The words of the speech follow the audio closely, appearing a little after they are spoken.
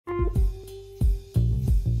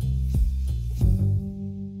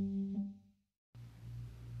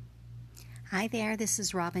Hi there, this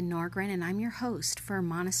is Robin Norgren, and I'm your host for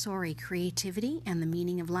Monastery Creativity and the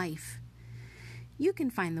Meaning of Life. You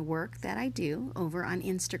can find the work that I do over on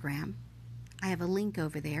Instagram. I have a link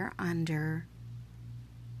over there under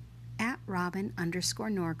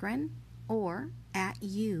 @Robin_Norgren or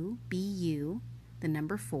 @UBU, the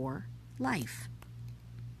number 4, life.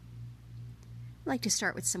 I'd like to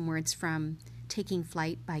start with some words from Taking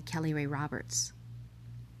Flight by Kelly Ray Roberts.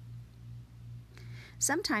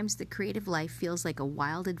 Sometimes the creative life feels like a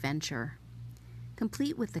wild adventure,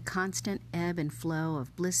 complete with the constant ebb and flow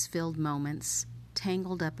of bliss-filled moments,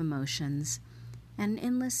 tangled up emotions, and an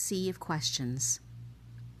endless sea of questions.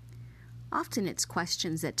 Often it's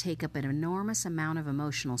questions that take up an enormous amount of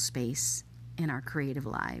emotional space in our creative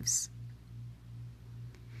lives.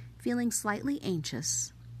 Feeling slightly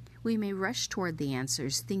anxious, we may rush toward the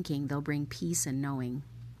answers thinking they'll bring peace and knowing.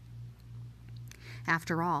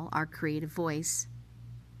 After all, our creative voice,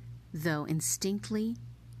 though instinctively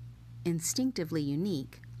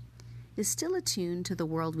unique, is still attuned to the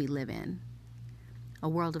world we live in, a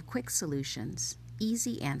world of quick solutions,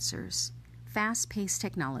 easy answers, fast-paced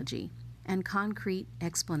technology, and concrete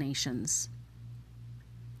explanations.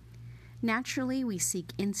 Naturally, we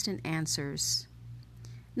seek instant answers,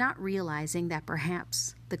 not realizing that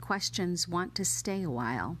perhaps the questions want to stay a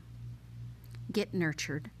while, get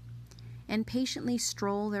nurtured, and patiently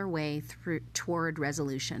stroll their way toward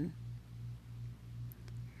resolution.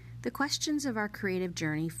 The questions of our creative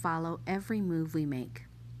journey follow every move we make.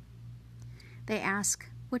 They ask,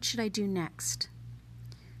 what should I do next?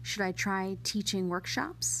 Should I try teaching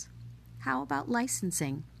workshops? How about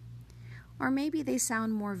licensing? Or maybe they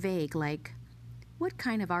sound more vague, like, what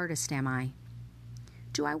kind of artist am I?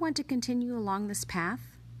 Do I want to continue along this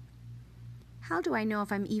path? How do I know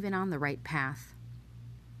if I'm even on the right path?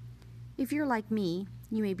 If you're like me,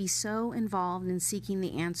 you may be so involved in seeking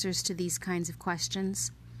the answers to these kinds of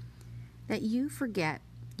questions that you forget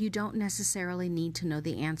you don't necessarily need to know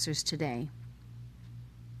the answers today.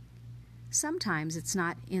 Sometimes it's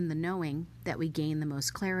not in the knowing that we gain the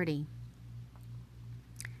most clarity.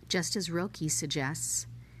 Just as Rilke suggests,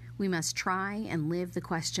 we must try and live the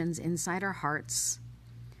questions inside our hearts,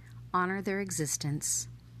 honor their existence,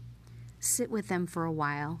 sit with them for a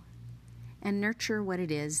while, and nurture what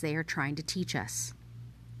it is they are trying to teach us.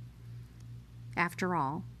 After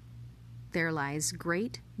all, there lies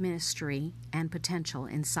great mystery and potential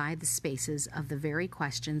inside the spaces of the very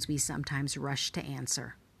questions we sometimes rush to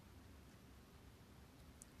answer.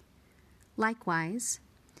 Likewise,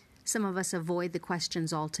 some of us avoid the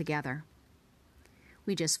questions altogether.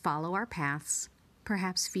 We just follow our paths,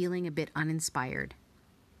 perhaps feeling a bit uninspired.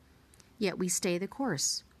 Yet we stay the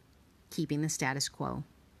course, keeping the status quo.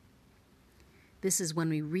 This is when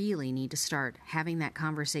we really need to start having that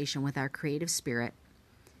conversation with our creative spirit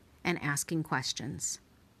and asking questions.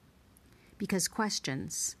 Because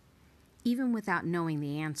questions, even without knowing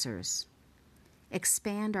the answers,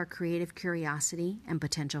 expand our creative curiosity and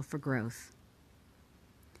potential for growth.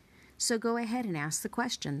 So go ahead and ask the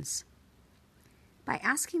questions. By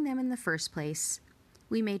asking them in the first place,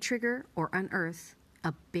 we may trigger or unearth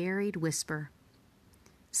a buried whisper,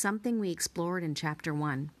 something we explored in Chapter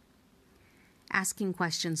 1. Asking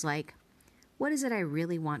questions like, what is it I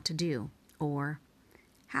really want to do? Or,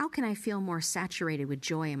 how can I feel more saturated with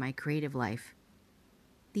joy in my creative life?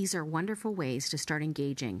 These are wonderful ways to start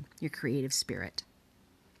engaging your creative spirit.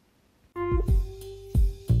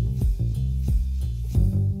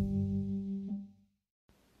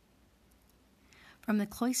 From The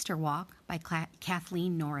Cloister Walk by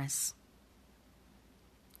Kathleen Norris.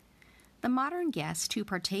 The modern guest who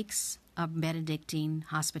partakes of Benedictine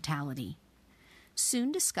hospitality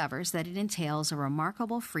soon discovers that it entails a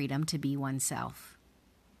remarkable freedom to be oneself.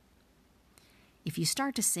 If you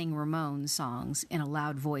start to sing Ramones songs in a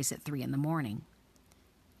loud voice at 3 a.m,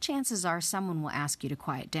 chances are someone will ask you to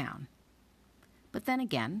quiet down. But then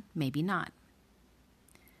again, maybe not.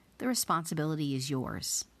 The responsibility is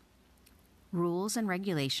yours. Rules and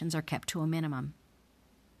regulations are kept to a minimum.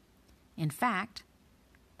 In fact,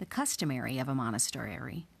 The Customary of a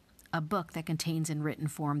Monastery, a book that contains in written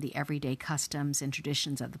form the everyday customs and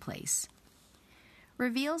traditions of the place,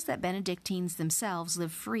 reveals that Benedictines themselves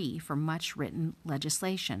live free from much written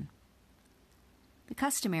legislation. The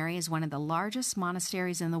Customary is one of the largest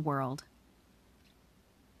monasteries in the world,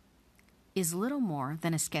 is little more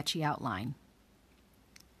than a sketchy outline.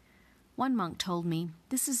 One monk told me,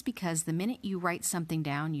 this is because the minute you write something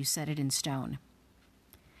down, you set it in stone.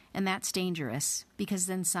 And that's dangerous, because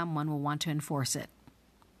then someone will want to enforce it.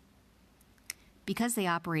 Because they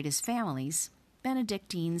operate as families,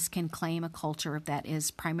 Benedictines can claim a culture that is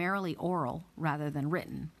primarily oral rather than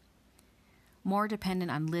written, more dependent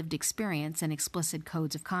on lived experience and explicit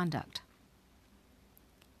codes of conduct.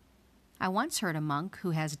 I once heard a monk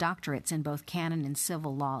who has doctorates in both canon and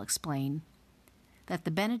civil law explain that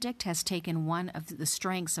the Benedict has taken one of the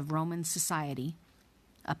strengths of Roman society,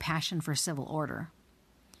 a passion for civil order,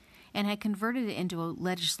 and had converted it into a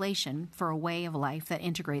legislation for a way of life that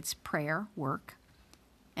integrates prayer, work,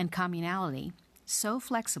 and communality so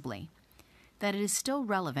flexibly that it is still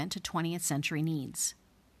relevant to 20th century needs.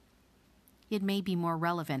 It may be more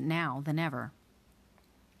relevant now than ever.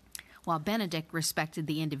 While Benedict respected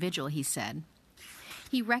the individual, he said,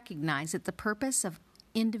 he recognized that the purpose of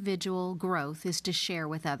individual growth is to share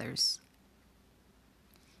with others.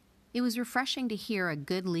 It was refreshing to hear a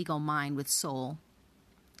good legal mind with soul.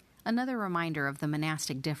 Another reminder of the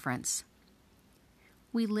monastic difference.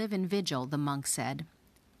 We live in vigil, the monk said.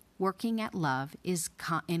 Working at love is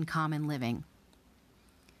in common living.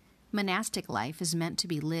 Monastic life is meant to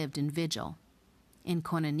be lived in vigil, in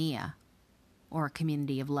koinonia, or a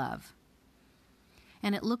community of love.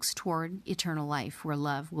 And it looks toward eternal life where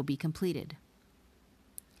love will be completed.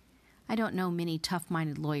 I don't know many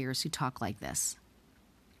tough-minded lawyers who talk like this.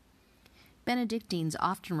 Benedictines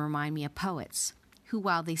often remind me of poets who,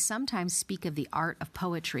 while they sometimes speak of the art of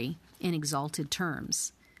poetry in exalted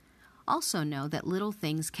terms, also know that little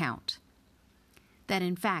things count. That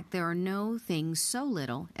in fact there are no things so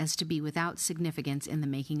little as to be without significance in the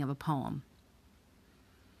making of a poem.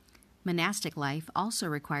 Monastic life also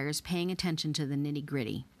requires paying attention to the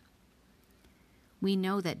nitty-gritty. We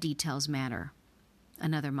know that details matter,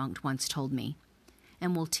 another monk once told me,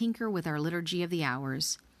 and will tinker with our liturgy of the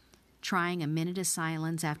hours, trying a minute of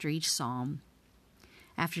silence after each psalm,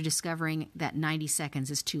 after discovering that 90 seconds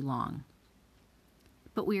is too long.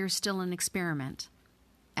 But we are still an experiment,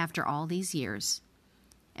 after all these years,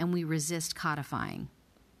 and we resist codifying.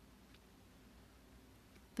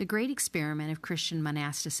 The great experiment of Christian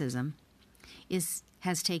monasticism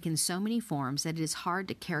has taken so many forms that it is hard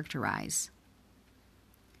to characterize.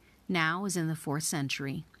 Now, as in the 4th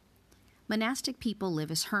century, monastic people live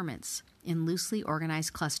as hermits in loosely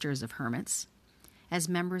organized clusters of hermits, as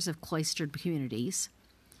members of cloistered communities,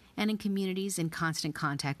 and in communities in constant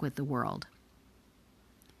contact with the world.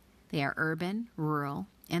 They are urban, rural,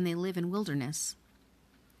 and they live in wilderness.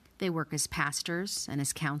 They work as pastors and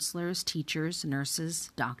as counselors, teachers,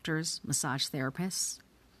 nurses, doctors, massage therapists,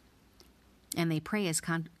 and they pray as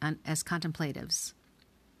contemplatives.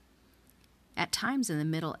 At times in the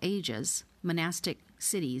Middle Ages, monastic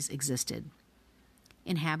cities existed,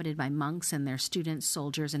 inhabited by monks and their students,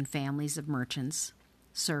 soldiers, and families of merchants,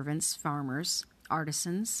 servants, farmers,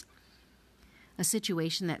 artisans, a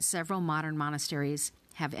situation that several modern monasteries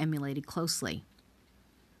have emulated closely,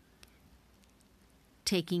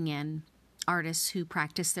 taking in artists who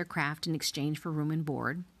practice their craft in exchange for room and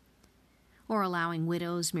board, or allowing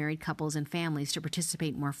widows, married couples, and families to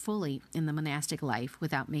participate more fully in the monastic life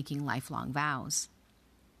without making lifelong vows.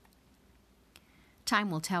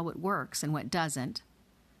 Time will tell what works and what doesn't.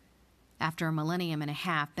 After a millennium and a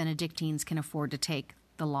half, Benedictines can afford to take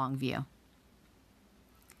the long view.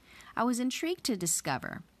 I was intrigued to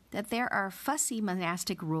discover that there are fussy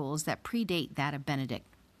monastic rules that predate that of Benedict.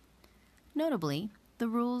 Notably, the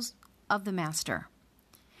rules of the master,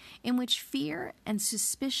 in which fear and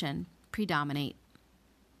suspicion predominate,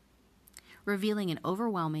 revealing an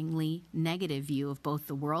overwhelmingly negative view of both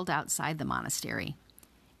the world outside the monastery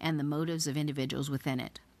and the motives of individuals within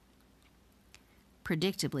it.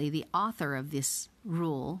 Predictably, the author of this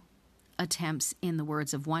rule attempts, in the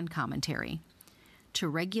words of one commentary, to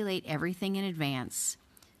regulate everything in advance,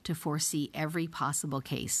 to foresee every possible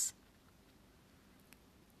case.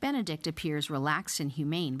 Benedict appears relaxed and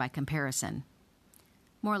humane by comparison,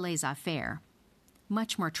 more laissez-faire,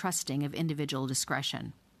 much more trusting of individual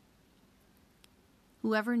discretion.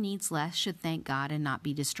 Whoever needs less should thank God and not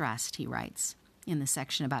be distressed, he writes, in the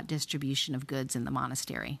section about distribution of goods in the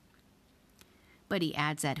monastery. But he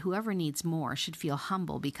adds that whoever needs more should feel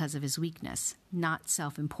humble because of his weakness, not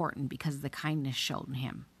self-important because of the kindness shown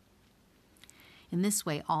him. In this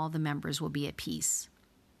way, all the members will be at peace.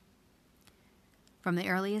 From the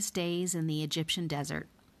earliest days in the Egyptian desert,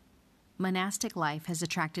 monastic life has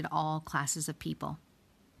attracted all classes of people.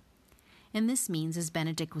 And this means, as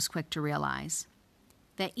Benedict was quick to realize,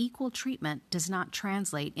 that equal treatment does not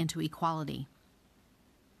translate into equality.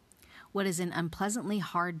 What is an unpleasantly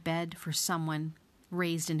hard bed for someone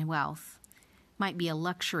raised in wealth might be a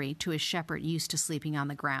luxury to a shepherd used to sleeping on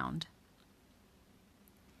the ground.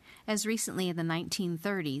 As recently in the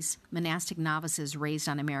 1930s, monastic novices raised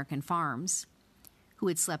on American farms who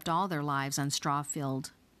had slept all their lives on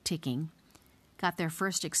straw-filled ticking, got their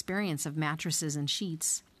first experience of mattresses and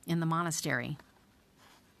sheets in the monastery.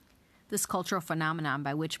 This cultural phenomenon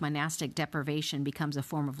by which monastic deprivation becomes a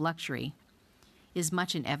form of luxury is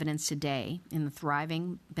much in evidence today in the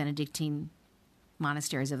thriving Benedictine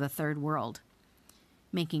monasteries of the Third World,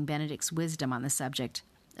 making Benedict's wisdom on the subject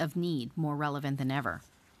of need more relevant than ever.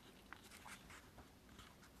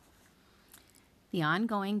 The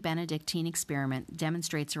ongoing Benedictine experiment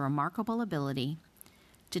demonstrates a remarkable ability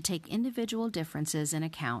to take individual differences in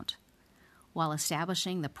account while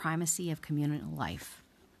establishing the primacy of communal life.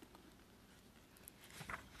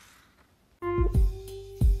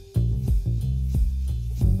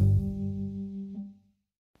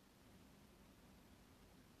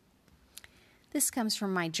 This comes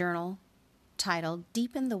from my journal titled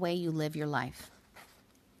Deepen the Way You Live Your Life.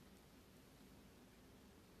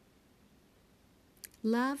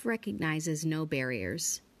 Love recognizes no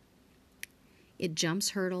barriers. It jumps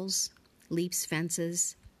hurdles, leaps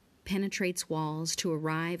fences, penetrates walls to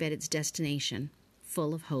arrive at its destination,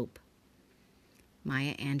 full of hope.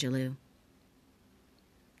 Maya Angelou.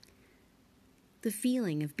 The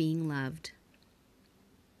feeling of being loved.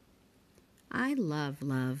 I love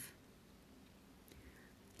love.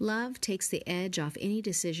 Love takes the edge off any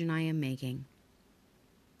decision I am making.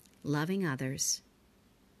 Loving others.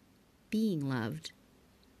 Being loved.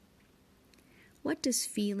 What does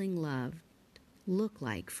feeling loved look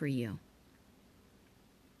like for you?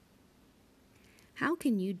 How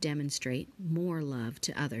can you demonstrate more love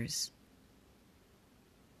to others?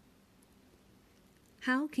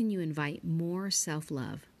 How can you invite more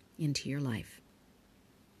self-love into your life?